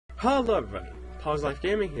Hello everybody, Pause Life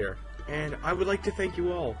Gaming here, and I would like to thank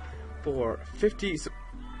you all for 50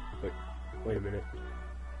 wait a minute.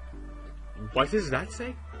 What does that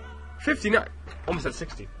say? 59! Almost at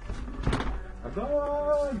 60. I'm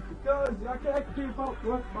done because I can't keep up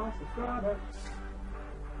with my subscribers.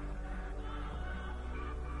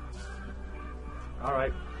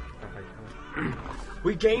 Alright.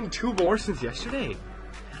 We gained 2 more since yesterday.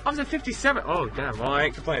 I was at 57. Oh, damn. Well, I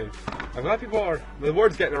ain't complaining. I'm glad people are... The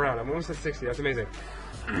word's getting around. I'm almost at 60. That's amazing.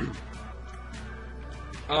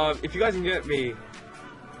 If you guys can get me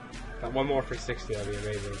that one more for 60, that'd be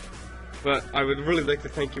amazing. But I would really like to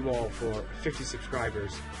thank you all for 50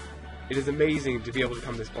 subscribers. It is amazing to be able to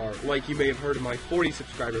come this far. Like you may have heard in my 40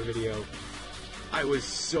 subscriber video, I was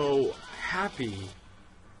so happy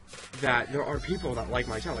that there are people that like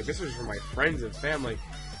my channel. Like, this was for my friends and family.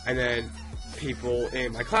 And then people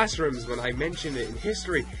in my classrooms, when I mentioned it in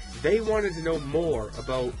history, they wanted to know more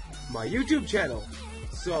about my YouTube channel.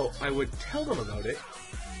 So I would tell them about it,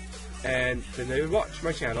 and then they would watch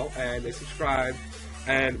my channel, and they subscribe.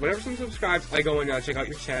 And whenever someone subscribes, I go and check out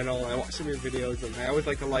your channel, and I watch some of your videos, and I always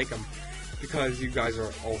like to like them, because you guys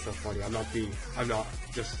are also funny. I'm not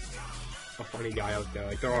just a funny guy out there.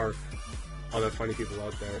 Like, there are other funny people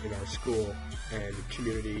out there in our school and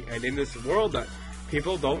community, and in this world that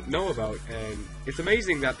people don't know about, and it's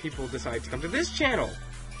amazing that people decide to come to this channel.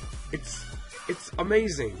 It's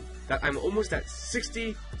amazing that I'm almost at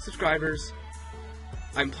 60 subscribers.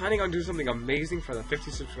 I'm planning on doing something amazing for the 50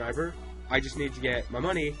 subscriber. I just need to get my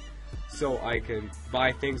money so I can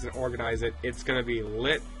buy things and organize it. It's gonna be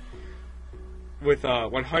lit with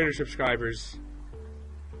 100 subscribers.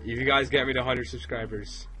 If you guys get me to 100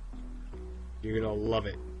 subscribers, you're gonna love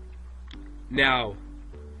it. Now,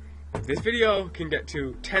 if this video can get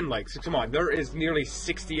to 10 likes, so come on, there is nearly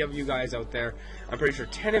 60 of you guys out there. I'm pretty sure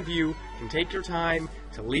 10 of you can take your time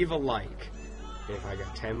to leave a like. If I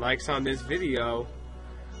get 10 likes on this video,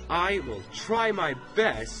 I will try my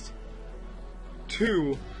best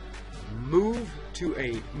to move to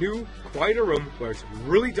a new, quieter room where it's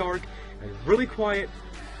really dark and really quiet,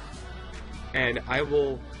 and I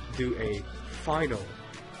will do a final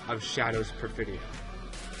of Shadows Perfidia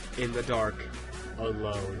in the dark,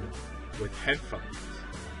 alone, with headphones.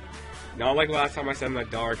 Not like last time I said in the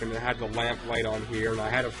dark and I had the lamp light on here and I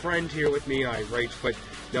had a friend here with me and I rage quit.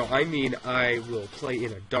 No, I mean I will play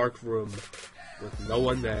in a dark room with no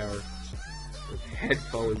one there, with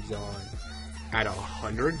headphones on, at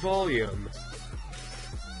 100 volume,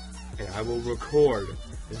 and I will record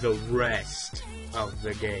the rest of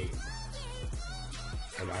the game.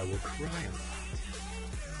 And I will cry a lot.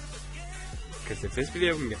 Because if this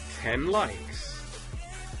video can get 10 likes,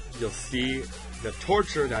 you'll see the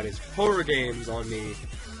torture that is horror games on me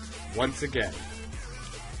once again.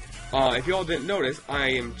 If you all didn't notice, I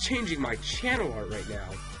am changing my channel art right now.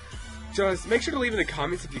 Just make sure to leave in the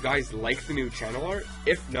comments if you guys like the new channel art.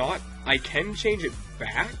 If not, I can change it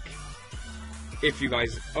back if you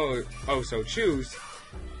guys so choose.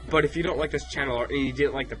 But if you don't like this channel art and you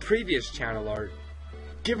didn't like the previous channel art,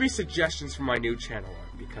 give me suggestions for my new channel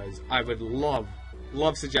art, because I would love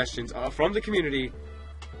suggestions from the community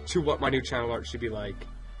to what my new channel art should be like.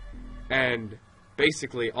 And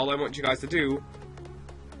basically, all I want you guys to do,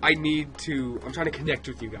 I'm trying to connect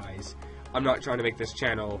with you guys. I'm not trying to make this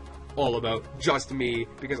channel all about just me,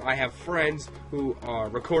 because I have friends who are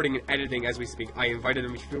recording and editing as we speak. I invited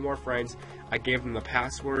them a few more friends. I gave them the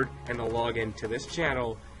password and the login to this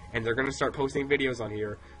channel, and they're going to start posting videos on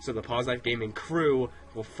here, so the Pause Life Gaming crew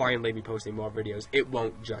will finally be posting more videos. It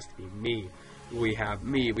won't just be me. We have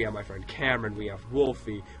my friend Cameron, we have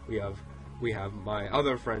Wolfie, we have my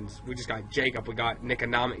other friends. We just got Jacob, we got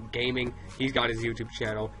Niconomic Gaming, he's got his YouTube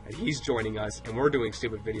channel, and he's joining us, and we're doing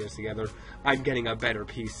stupid videos together. I'm getting a better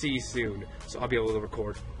PC soon, so I'll be able to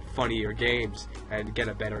record funnier games, and get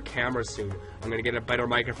a better camera soon. I'm gonna get a better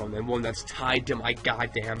microphone, and one that's tied to my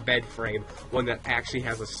goddamn bed frame, one that actually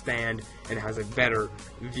has a stand, and has a better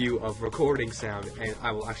view of recording sound, and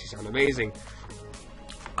I will actually sound amazing.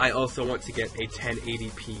 I also want to get a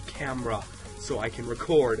 1080p camera, so I can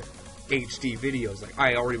record HD videos. Like,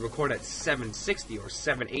 I already record at 760 or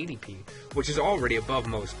 780p, which is already above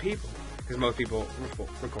most people, because most people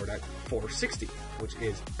record at 460, which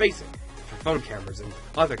is basic for phone cameras and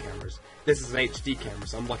other cameras. This is an HD camera,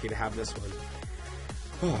 so I'm lucky to have this one.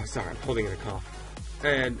 Oh, sorry, I'm holding in a cough.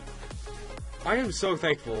 And I am so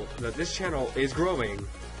thankful that this channel is growing,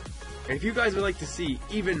 and if you guys would like to see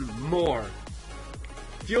even more,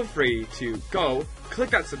 feel free to go,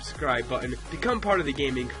 click that subscribe button, become part of the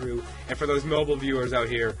gaming crew, and for those mobile viewers out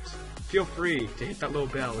here, feel free to hit that little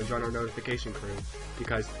bell and join our notification crew,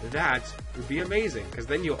 because that would be amazing, because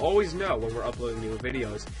then you'll always know when we're uploading new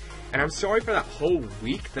videos. And I'm sorry for that whole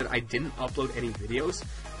week that I didn't upload any videos.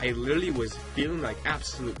 I literally was feeling like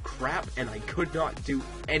absolute crap, and I could not do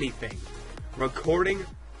anything. Recording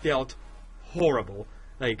felt horrible.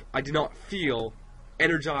 Like, I did not feel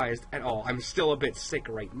energized at all. I'm still a bit sick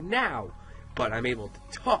right now, but I'm able to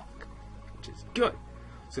talk, which is good.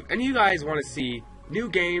 So if any of you guys want to see new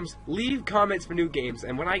games, leave comments for new games,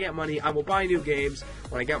 and when I get money, I will buy new games.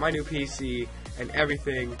 When I get my new PC and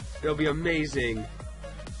everything, it'll be amazing.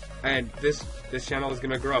 And this channel is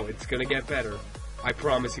gonna grow. It's gonna get better. I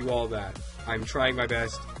promise you all that. I'm trying my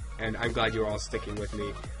best, and I'm glad you're all sticking with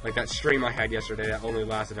me. Like that stream I had yesterday that only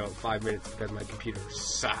lasted about 5 minutes because my computer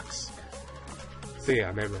sucks. So yeah,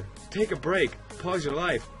 remember, take a break, pause your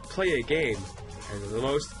life, play a game, and the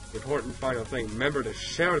most important final thing, remember to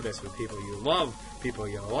share this with people you love, people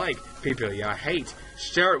you like, people you hate.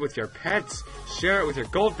 Share it with your pets, share it with your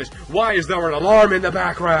goldfish. Why is there an alarm in the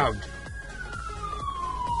background?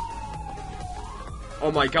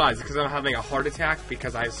 Oh my god, it's because I'm having a heart attack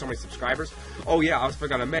because I have so many subscribers? Oh yeah, I was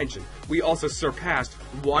forgot to mention, we also surpassed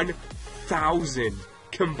 1,000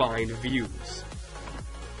 combined views.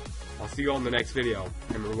 I'll see you all in the next video.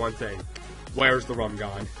 Remember one thing, where's the rum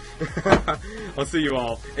gone? I'll see you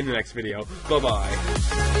all in the next video. Bye-bye.